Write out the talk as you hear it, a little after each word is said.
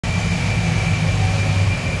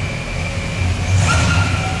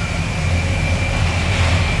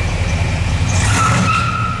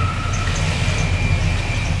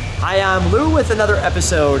I'm Lou with another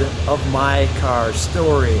episode of My Car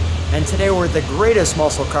Story. And today we're at the greatest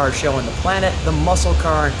muscle car show on the planet, the Muscle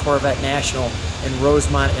Car and Corvette National in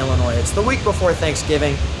Rosemont, Illinois. It's the week before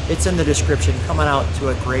Thanksgiving. It's in the description. Coming out to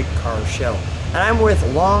a great car show. And I'm with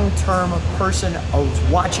long-term person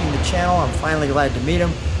who's watching the channel. I'm finally glad to meet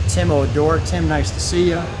him, Tim O'Dore. Tim, nice to see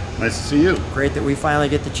you. Nice to see you. Great that we finally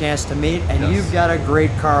get the chance to meet. And yes. You've got a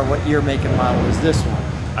great car. What year, make, and model is this one?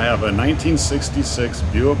 I have a 1966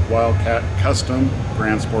 Buick Wildcat Custom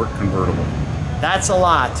Grand Sport Convertible. That's a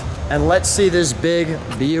lot. And let's see this big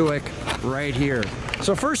Buick right here.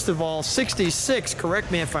 So first of all, 66,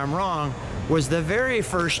 correct me if I'm wrong, was the very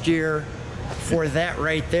first year for that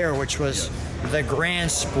right there, which was the Gran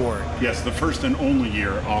Sport. Yes, the first and only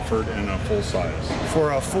year offered in a full size.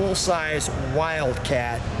 For a full-size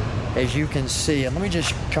Wildcat, as you can see. And let me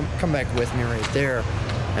just come back with me right there.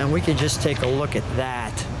 And we can just take a look at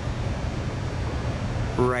that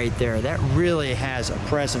right there. That really has a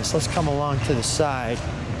presence. Let's come along to the side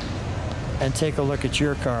and take a look at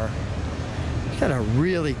your car. It's got a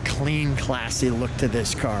really clean, classy look to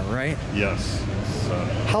this car, right? Yes.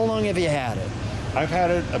 How long have you had it? I've had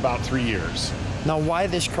it about 3 years. Now, why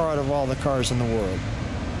this car out of all the cars in the world?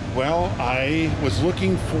 Well, I was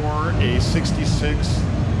looking for a 66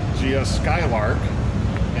 GS Skylark,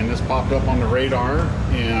 and this popped up on the radar,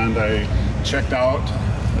 and I checked out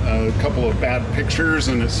a couple of bad pictures,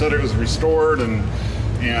 and it said it was restored, and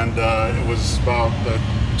it was about a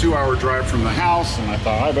 2-hour drive from the house, and I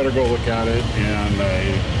thought I better go look at it. And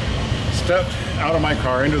I stepped out of my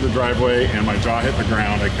car into the driveway, and my jaw hit the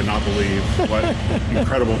ground. I could not believe what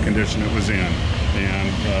incredible condition it was in.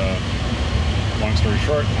 And long story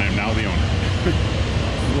short, I am now the owner.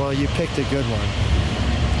 Well, you picked a good one.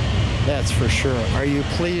 That's for sure. Are you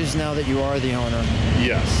pleased now that you are the owner?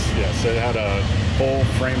 Yes, yes. It had a full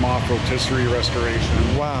frame-off rotisserie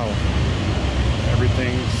restoration. Wow.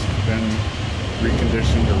 Everything's been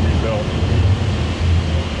reconditioned or rebuilt.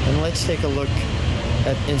 And let's take a look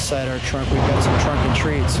at inside our trunk. We've got some trunk and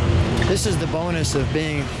treats. This is the bonus of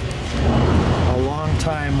being a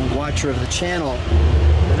long-time watcher of the channel.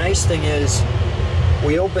 The nice thing is,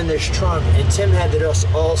 we opened this trunk and Tim had it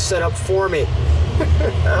all set up for me.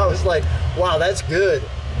 I was like, wow, that's good.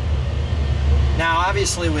 Now,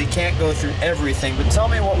 obviously, we can't go through everything, but tell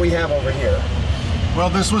me what we have over here.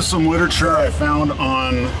 Well, this was some literature I found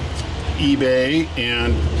on eBay,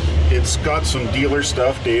 and it's got some dealer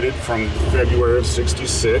stuff dated from February of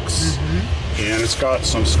 '66, and it's got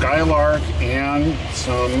some Skylark and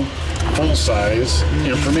some full-size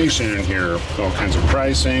information in here, all kinds of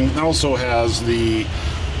pricing. It also has the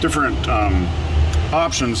different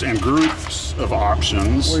options and groups of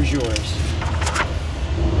options. Where's yours?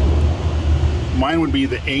 Mine would be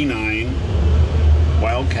the A9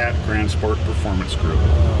 Wildcat Grand Sport Performance Group.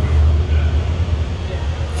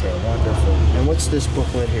 Okay, wonderful. And what's this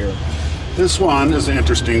booklet here? This one is an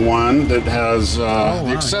interesting one that has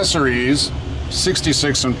the accessories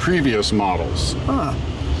 66 and previous models. Huh.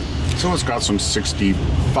 So it's got some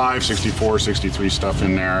 65, 64, 63 stuff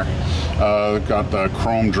in there. Got the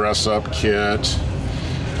chrome dress-up kit.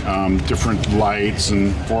 Different lights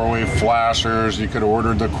and 4-way flashers. You could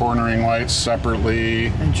order the cornering lights separately.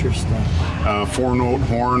 Interesting. 4-note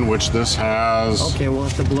horn, which this has. Okay, we'll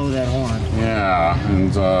have to blow that horn. Yeah,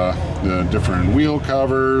 and the different wheel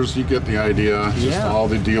covers. You get the idea. Just all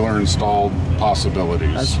the dealer installed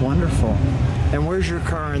possibilities. That's wonderful. And where's your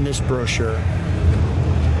car in this brochure?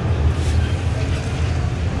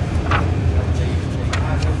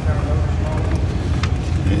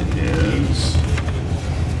 It is.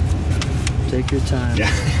 Take your time. Yeah.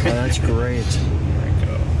 Oh, that's great. There we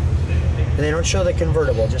go. And they don't show the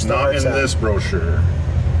convertible, just the not in side. this brochure.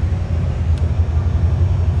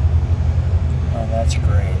 Oh, that's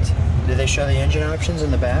great. Do they show the engine options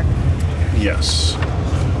in the back? Yes,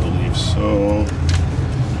 I believe so.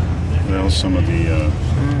 Well, some of the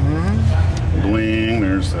bling.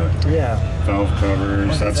 There's the valve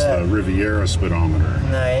covers. That's the Riviera speedometer.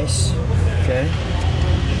 Nice. Okay.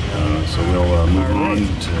 So we'll move on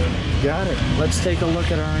to. Got it. Let's take a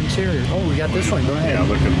look at our interior. Oh, we got this one. Go ahead. Yeah,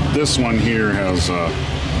 look at this one here. Has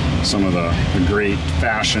some of the great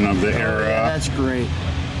fashion of the era. Yeah, that's great.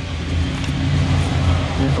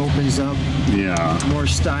 It opens up. Yeah. More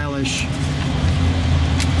stylish.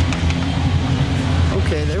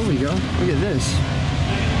 Okay, there we go. Look at this.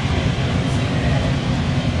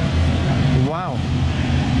 Wow.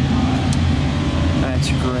 That's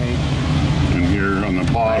great. And here on the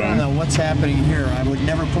bottom. I don't know what's happening here. I would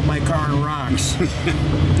never put my car on rocks.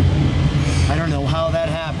 I don't know how that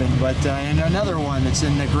happened, but and another one that's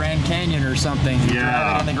in the Grand Canyon or something. Yeah.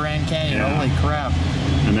 Driving in the Grand Canyon. Yeah. Holy crap!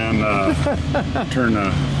 And then turn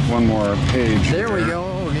one more page. There we go.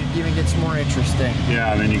 Oh, it even gets more interesting.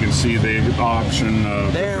 Yeah, and then you can see the option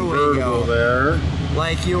of the convertible there.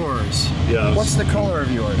 Like yours. Yes. What's the color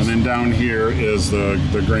of yours? And then down here is the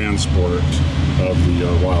Gran Sport of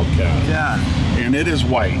the Wildcat. Yeah. And it is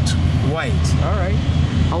white. White. All right.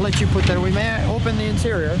 I'll let you put that away. May I open the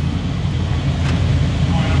interior?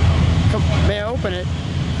 Come, may I open it?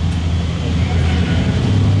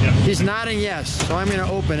 Yeah. He's nodding yes, so I'm going to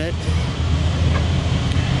open it.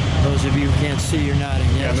 Those of you who can't see, you're nodding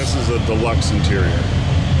yes. And this is a deluxe interior.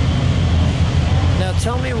 Now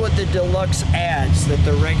tell me what the deluxe adds that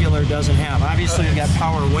the regular doesn't have. Obviously you got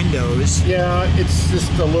power windows. Yeah, it's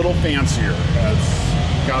just a little fancier.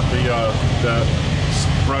 It's got the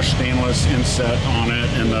brushed stainless inset on it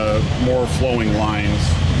and the more flowing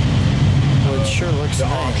lines. Well, it sure looks the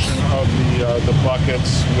nice. option of the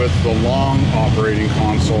buckets with the long operating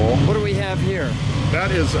console. What do we have here?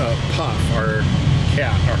 That is a Puff, our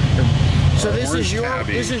cat. So this is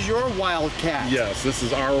your Wildcat. Yes, this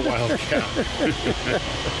is our Wildcat.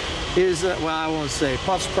 Well, I won't say.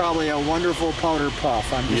 Puff's probably a wonderful powder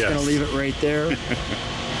puff. I'm just going to leave it right there.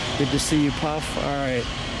 Good to see you, Puff. All right.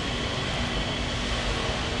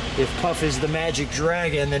 If Puff is the magic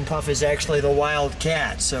dragon, then Puff is actually the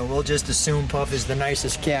Wildcat. So we'll just assume Puff is the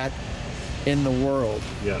nicest cat in the world.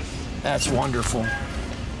 Yes. That's wonderful.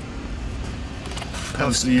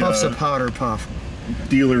 Puff's a powder puff.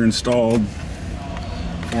 Dealer installed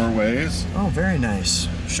 4 ways. Oh, very nice.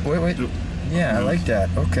 Wait. Yeah, I like that.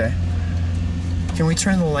 Okay. Can we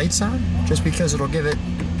turn the lights on? Just because it'll give it...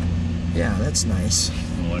 Yeah, that's nice. A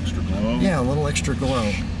little extra glow. Yeah, a little extra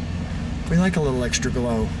glow. We like a little extra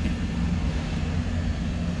glow.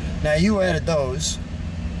 Now, you added those.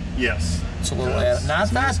 Yes. It's a little added.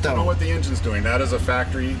 Not that, though. I don't know what the engine's doing. That is a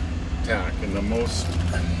factory tack in the most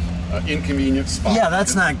inconvenient spot. Yeah,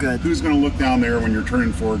 that's not good. Who's going to look down there when you're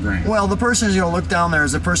turning $4 grand? Well, the person who's going to look down there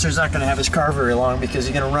is the person who's not going to have his car very long because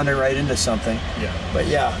he's going to run it right into something. Yeah. But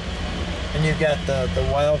yeah. And you've got the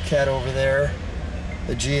Wildcat over there,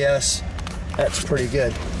 the GS. That's pretty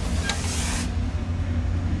good.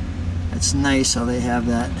 It's nice how they have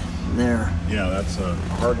that there. Yeah, that's a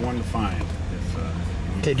hard one to find.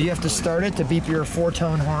 Okay, do you have to start it to beep your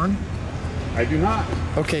 4-tone horn? I do not.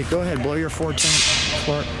 Okay, go ahead. Blow your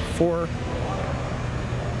 4-tone. 4.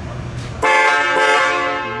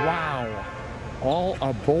 Wow. All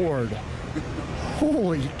aboard.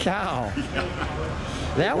 Holy cow. Yeah.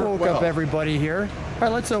 That woke up everybody here. All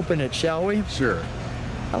right, let's open it, shall we? Sure.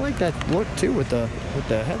 I like that look too with the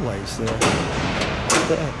headlights there.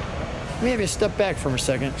 Let me have you step back for a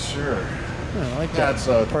second. Sure. Yeah, I like that.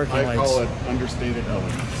 That's parking I lights. call it understated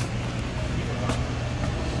elegance.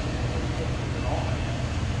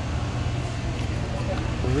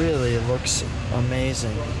 Really looks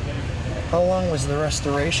amazing. How long was the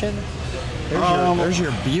restoration? There's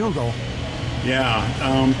your bugle. Yeah,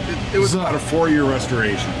 it was about a 4-year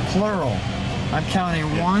restoration. Plural. I'm counting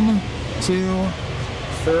 1, 2,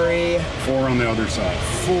 3, 4 on the other side.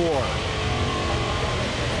 4.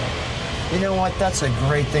 You know what? That's a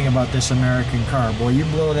great thing about this American car. Boy, you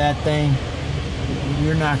blow that thing,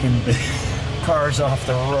 you're knocking cars off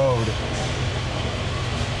the road.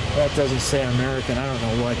 That doesn't say American. I don't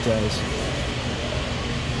know what does.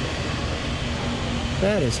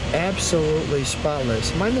 That is absolutely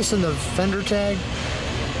spotless. Am I missing the fender tag?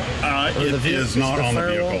 It is not on the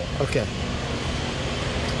vehicle. Okay.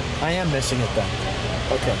 I am missing it then.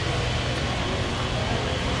 Okay.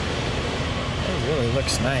 It really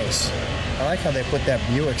looks nice. I like how they put that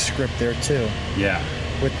Buick script there too. Yeah.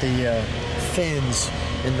 With the fins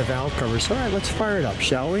in the valve covers. All right, let's fire it up,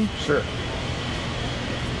 shall we? Sure.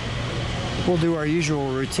 We'll do our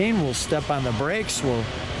usual routine. We'll step on the brakes. We'll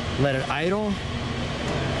let it idle.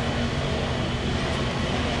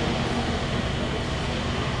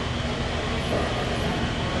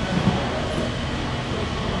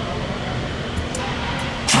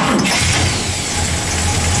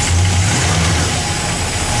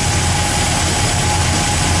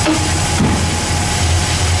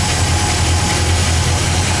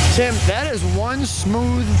 Tim, that is one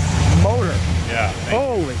smooth motor. Yeah.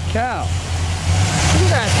 Holy cow. Look at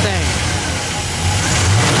that thing.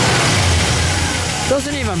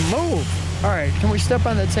 Doesn't even move. All right, can we step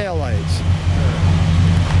on the taillights?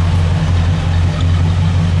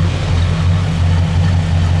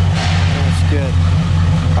 That's good.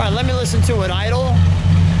 All right, let me listen to it idle.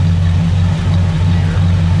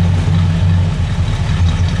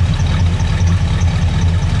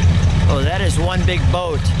 Oh, that is one big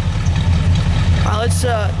boat. All right, let's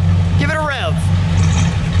give it a rev.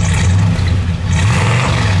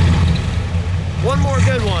 One more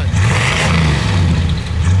good one.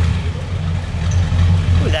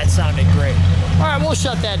 Ooh, that sounded great. All right, we'll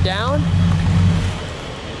shut that down.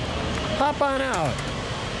 Hop on out.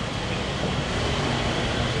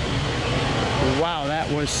 Wow,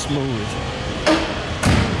 that was smooth.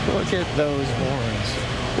 Look at those horns.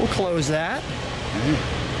 We'll close that.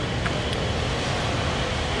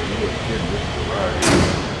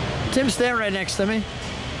 Tim, stand right next to me.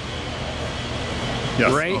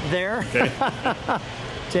 Yes. Right there. Okay.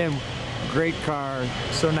 Tim, great car.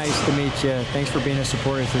 So nice to meet you. Thanks for being a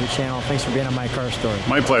supporter to the channel. Thanks for being on My Car Story.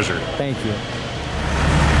 My pleasure. Thank you.